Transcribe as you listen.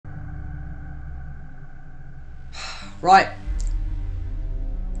Right.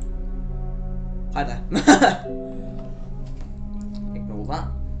 Hi there. Ignore that.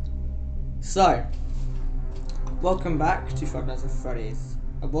 So, welcome back to Five Nights at Freddy's.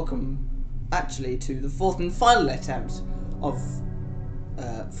 And welcome, actually, to the fourth and final attempt of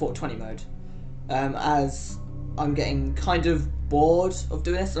 420 mode. As I'm getting kind of bored of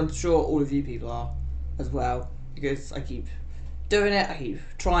doing this. I'm sure all of you people are as well. Because I keep doing it, I keep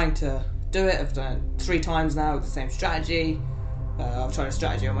trying to do it. I've done it 3 times now with the same strategy. I've tried a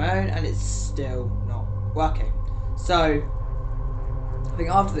strategy on my own and it's still not working. So I think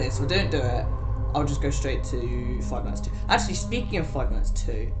after this, if I don't do it, I'll just go straight to Five Nights 2. Actually, speaking of Five Nights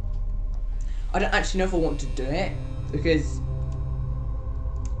 2, I don't actually know if I want to do it because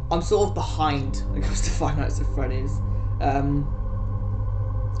I'm sort of behind when it comes to Five Nights at Freddy's.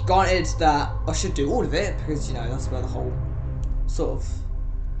 Granted that I should do all of it because, you know, that's where the whole sort of,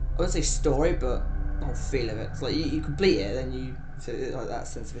 I wouldn't say story, but the whole feel of it. It's like you complete it, then you feel like that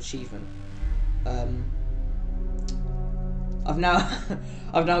sense of achievement. I've now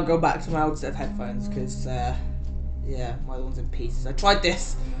gone back to my old set of headphones because yeah, my other one's in pieces. I tried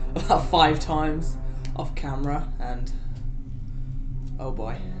this about 5 times off camera and oh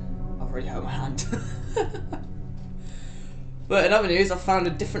boy, I've really hurt my hand. But in other news, I've found a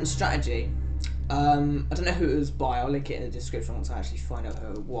different strategy. I don't know who it was by. I'll link it in the description once I actually find out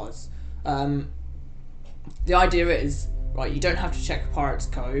who it was. The idea is, right, you don't have to check Pirate's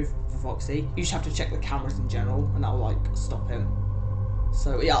Cove for Foxy. You just have to check the cameras in general, and that will like stop him.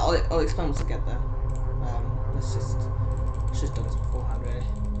 So yeah, I'll explain once I get there. Let's just done this beforehand, really.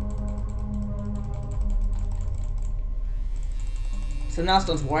 So now it's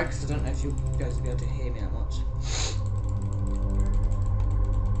done to work because I don't know if you guys will be able to hear me that much.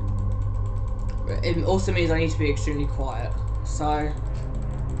 But it also means I need to be extremely quiet. So.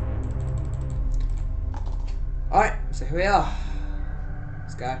 Alright, so here we are.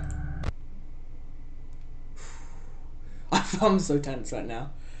 Let's go. I'm so tense right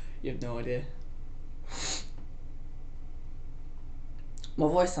now. You have no idea. My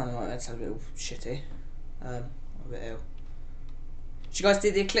voice sounded like that's a bit shitty. I'm a bit ill. Did you guys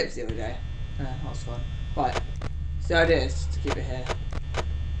see the eclipse the other day? Yeah, that was fun. Right, so the idea is to keep it here.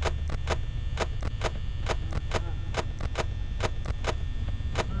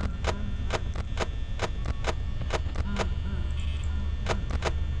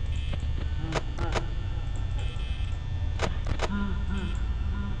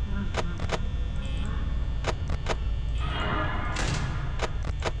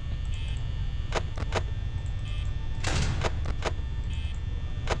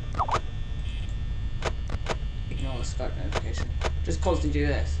 Skype notification. Just constantly do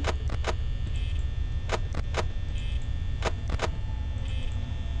this.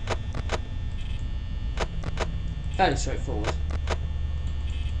 Fairly straightforward.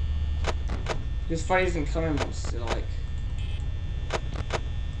 Because Freddy doesn't come in once to like.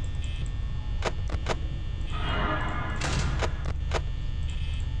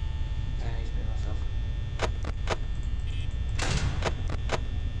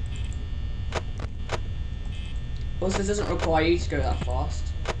 Also, this doesn't require you to go that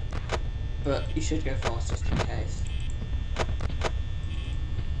fast, but you should go fast just in case.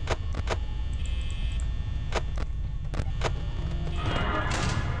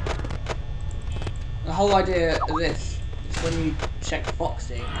 The whole idea of this is when you check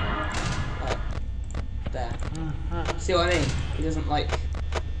Foxy, like, there. See what I mean? He doesn't like,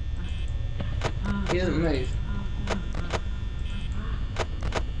 he doesn't move.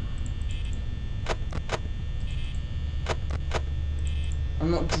 I'm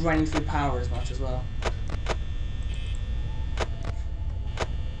not draining through power as much as well.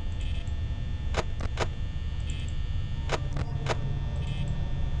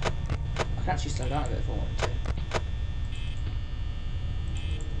 I can actually slow down a bit if I wanted to.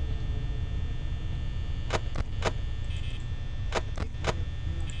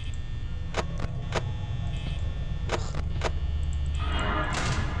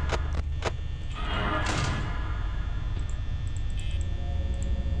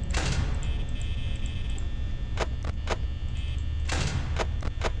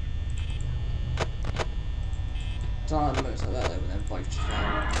 It's not the most like that though, but then both just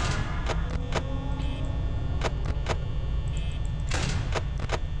fine.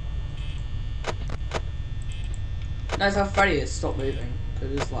 Notice how Freddy has stopped moving,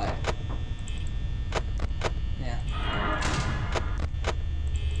 because it's like, yeah.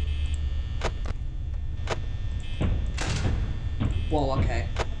 Whoa, okay.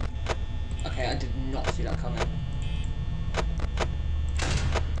 Okay, I did not see that coming.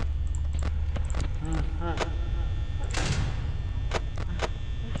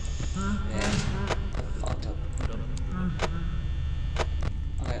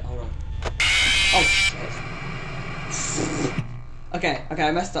 Okay,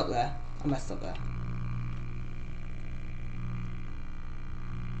 I messed up there.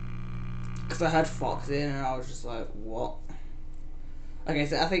 Because I heard Foxy and I was just like, what? Okay,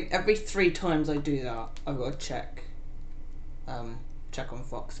 so I think every 3 times I do that, I've got to check on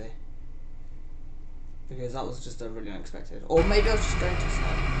Foxy. Because that was just a really unexpected. Or maybe I was just going too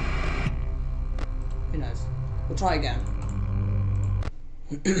slow. Who knows? We'll try again.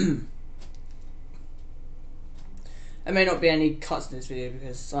 There may not be any cuts in this video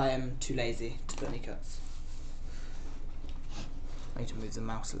because I am too lazy to put any cuts. I need to move the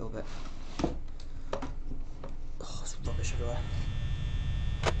mouse a little bit. Oh, it's rubbish everywhere.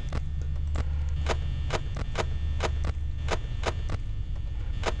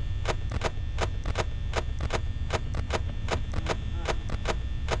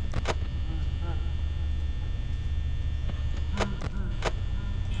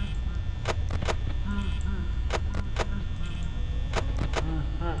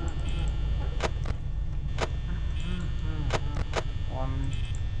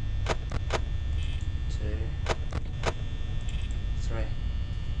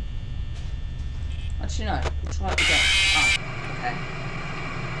 Actually, no. We'll try it again. Oh,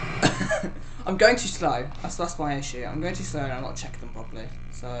 okay. I'm going too slow. That's my issue. I'm going too slow and I'm not checking them properly.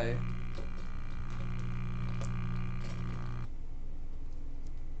 So,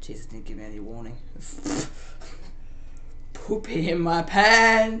 Jesus didn't give me any warning. Poopy in my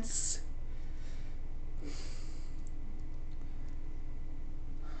pants.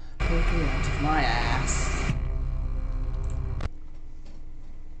 Poopy out of my ass.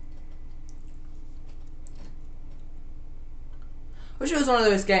 I wish it was one of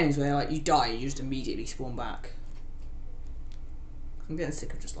those games where like you die, you just immediately spawn back. I'm getting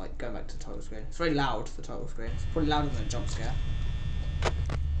sick of just like going back to the title screen. It's very loud, the title screen. It's probably louder than a jump scare.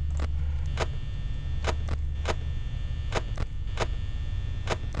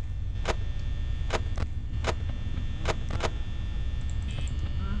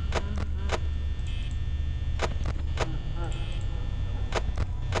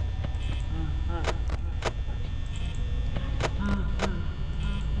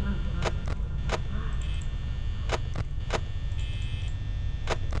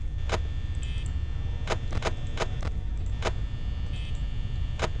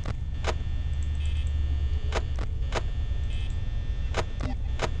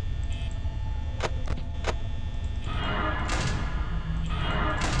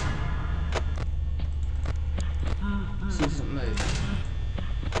 He doesn't move.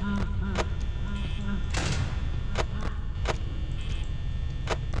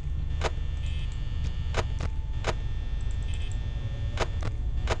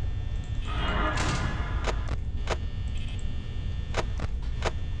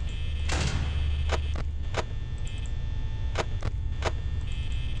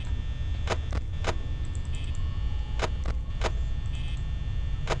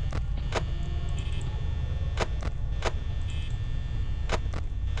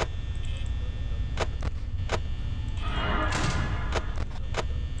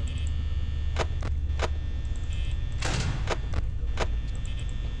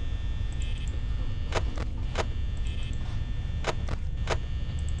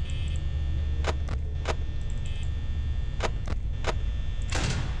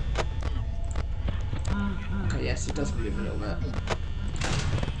 Yes, it does move a little bit.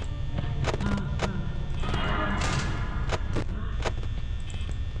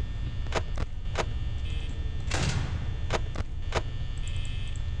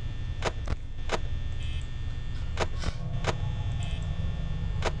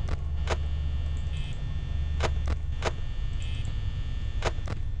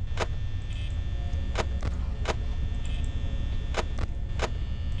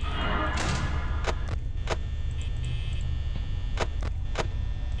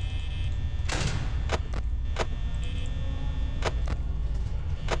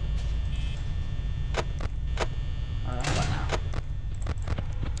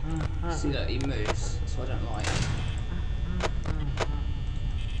 See that he moves, that's what I don't like.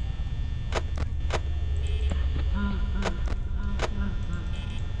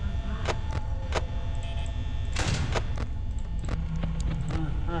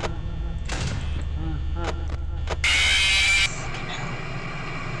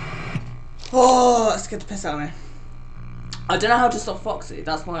 Oh, that scared the piss out of me. I don't know how to stop Foxy,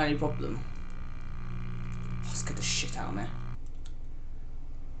 that's my only problem. Oh, scared the shit out of me.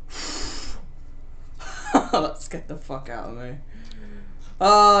 That scared the fuck out of me.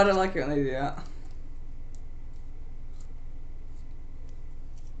 Oh, I don't like it when they do that.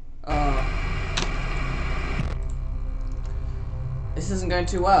 Oh. This isn't going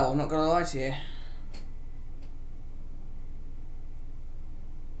too well, I'm not gonna lie to you.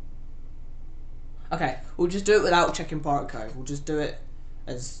 Okay, we'll just do it without checking pirate code. We'll just do it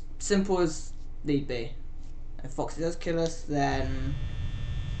as simple as need be. If Foxy does kill us, then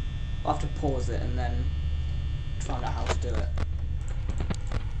we'll have to pause it and then find out how to do it.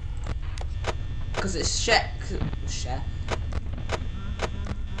 Because it's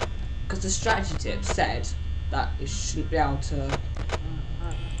because the strategy tip said that he shouldn't be able to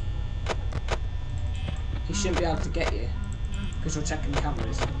get you because you're checking the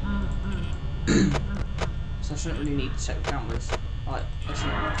cameras. So I shouldn't really need to check the cameras. Right, I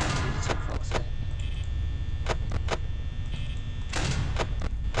shouldn't need to check Foxy.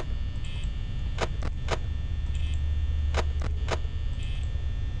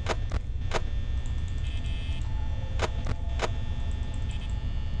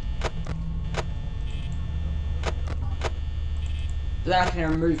 But then I can hear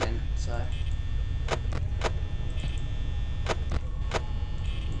him moving, so.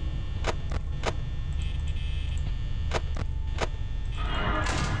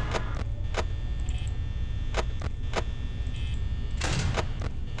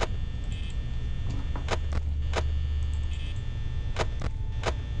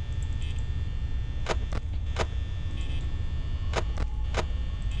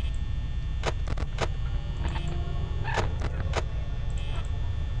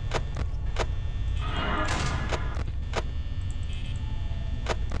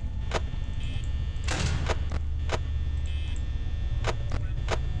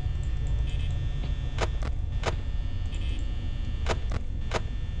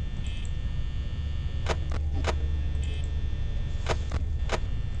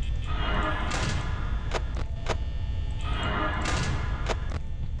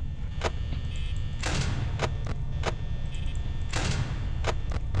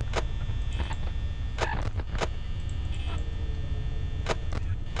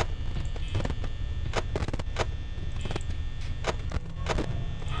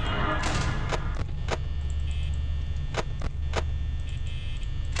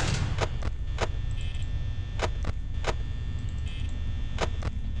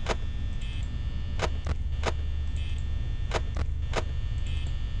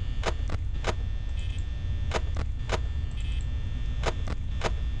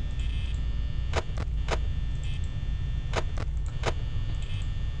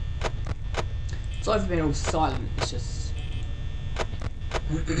 Sorry for being all silent, it's just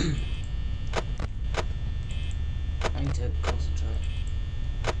I need to concentrate.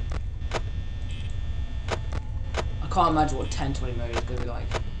 I can't imagine what 1020 mode is gonna be like.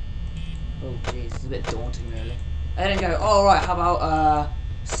 Oh jeez, it's a bit daunting really. And then go, oh right, how about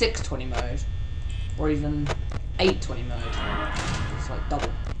 620 mode? Or even 820 mode. It's like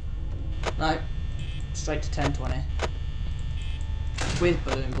double. No. Straight to 1020. With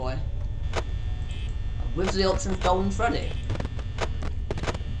Balloon Boy. With the option of Golden Freddy.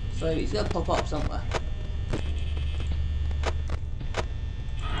 So he's gonna pop up somewhere.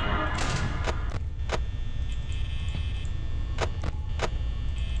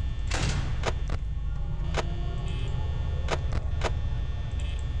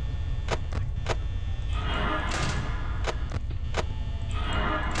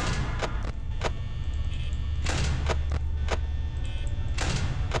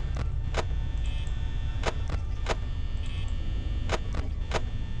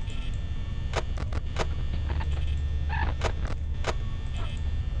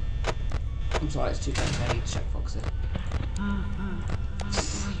 I'm sorry, it's too tempting. I need to check Foxy.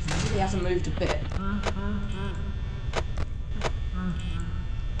 He really hasn't moved a bit.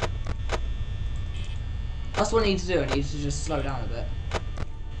 That's what I need to do. I need to just slow down a bit.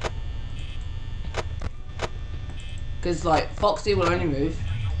 Because, like, Foxy will only move.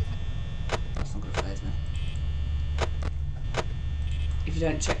 That's not going to phase me. If you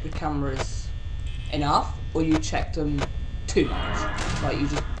don't check the cameras enough, or you check them too much. Like, you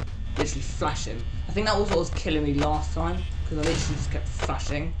just literally flash him. I think that was what was killing me last time, because I literally just kept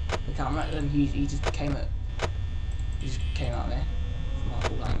flashing the camera, and he just came at me from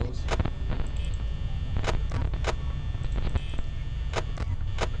like all angles.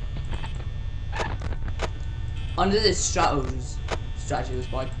 Under this strategy was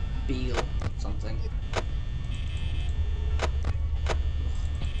by Beale something.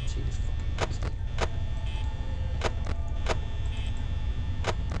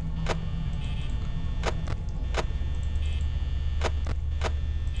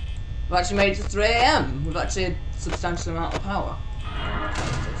 We've actually made it to 3 AM. We've actually a substantial amount of power.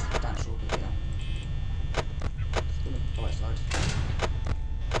 Substantial, but yeah. It's on the bright side.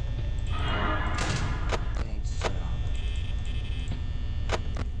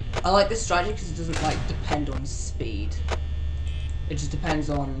 I like this strategy because it doesn't like depend on speed. It just depends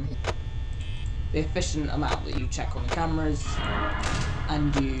on the efficient amount that you check on the cameras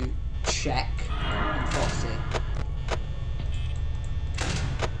and you check on Foxy.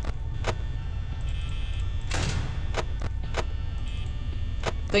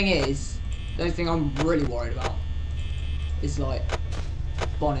 Thing is, the only thing I'm really worried about is like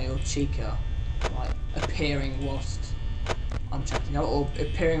Bonnie or Chica like appearing whilst I'm checking out, or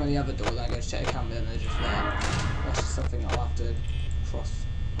appearing on the other door, then I go to check the camera and they're just there. That's just something I'll have to cross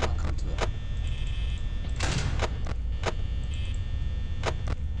when I come to it.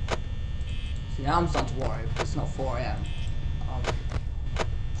 See, now I'm starting to worry because it's not 4 AM. I'm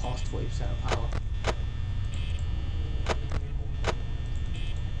past 40% of power.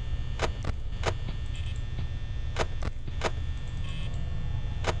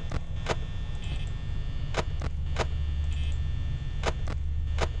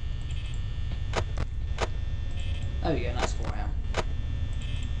 There we go, that's 4 AM.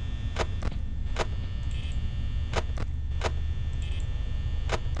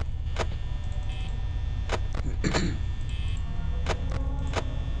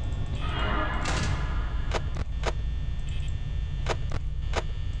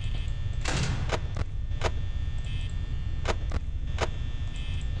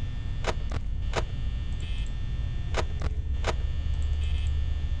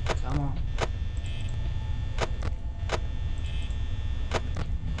 Come on.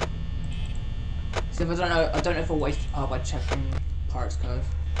 So if I don't know if I'll waste power by checking Pirate's Cove.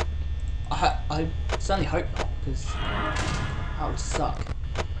 I certainly hope not, because that would suck.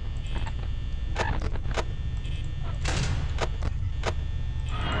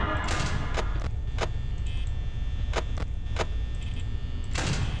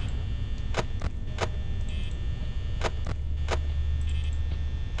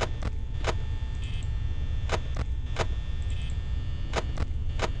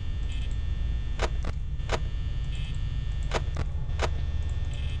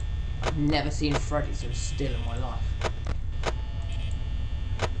 I've never seen Freddy so still in my life.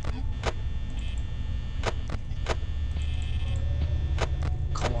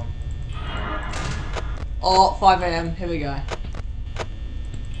 Come on. Oh, 5 AM, here we go.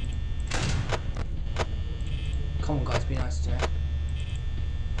 Come on guys, be nice to me.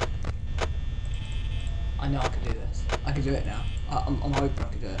 I know I can do this. I can do it now. I'm hoping I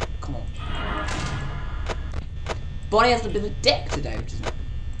can do it. Come on. Bonnie has a bit of a dick today, which is...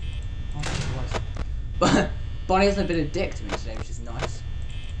 But Bonnie hasn't been a dick to me today, which is nice.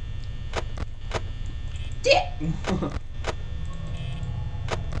 Dick!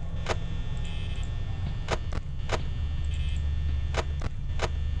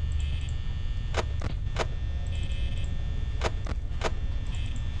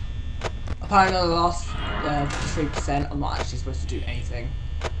 Apparently the last 3% I'm not actually supposed to do anything.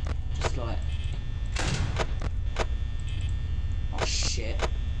 Just like... Oh shit.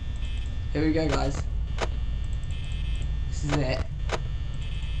 Here we go guys. This is it.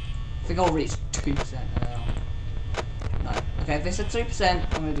 I think I'll reach 2% now. No. Okay, if they said 3%,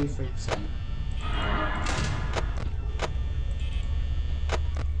 I'm gonna do 3%.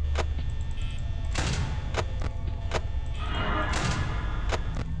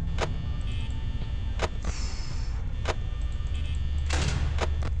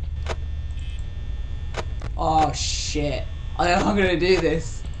 Oh shit. I don't know how I'm gonna do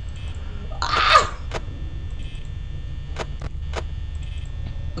this.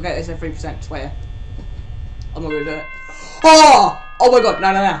 Okay, they said 3%, swear. I'm not gonna do it. Oh! Oh my god,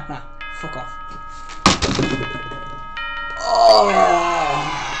 no. Fuck off. Oh!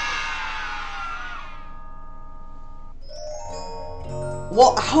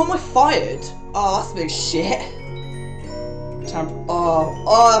 What? How am I fired? Oh, that's a big shit.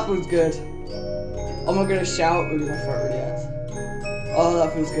 Oh, that feels good. I'm not gonna shout because my throat really hurts. Oh,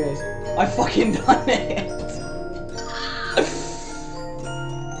 that feels good. I fucking done it.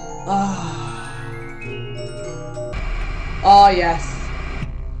 Oh yes.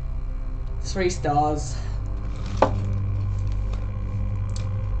 3 stars.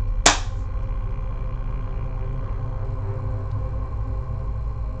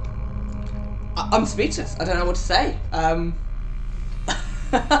 I'm speechless. I don't know what to say.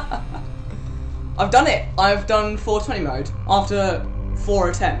 I've done it. I've done 420 mode after 4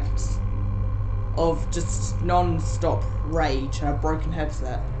 attempts of just non-stop rage and a broken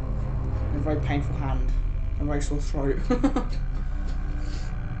headset and a very painful hand and a very sore throat.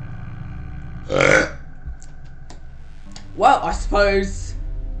 Well, I suppose,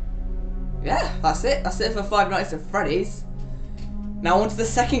 yeah, that's it. That's it for 5 Nights at Freddy's. Now on to the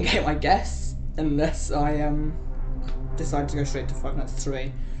second game, I guess, unless I decide to go straight to Five Nights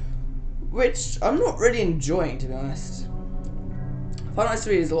 3, which I'm not really enjoying, to be honest. Five Nights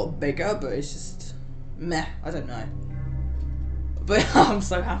 3 is a lot bigger, but it's just meh. I don't know. But I'm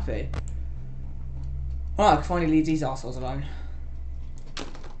so happy. Oh, I can finally leave these arseholes alone.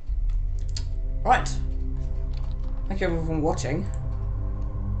 Right. Thank you everyone for watching.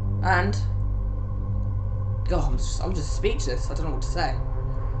 And God, I'm just speechless. I don't know what to say.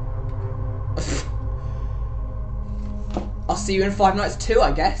 I'll see you in Five Nights 2,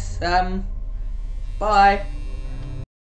 I guess. Bye.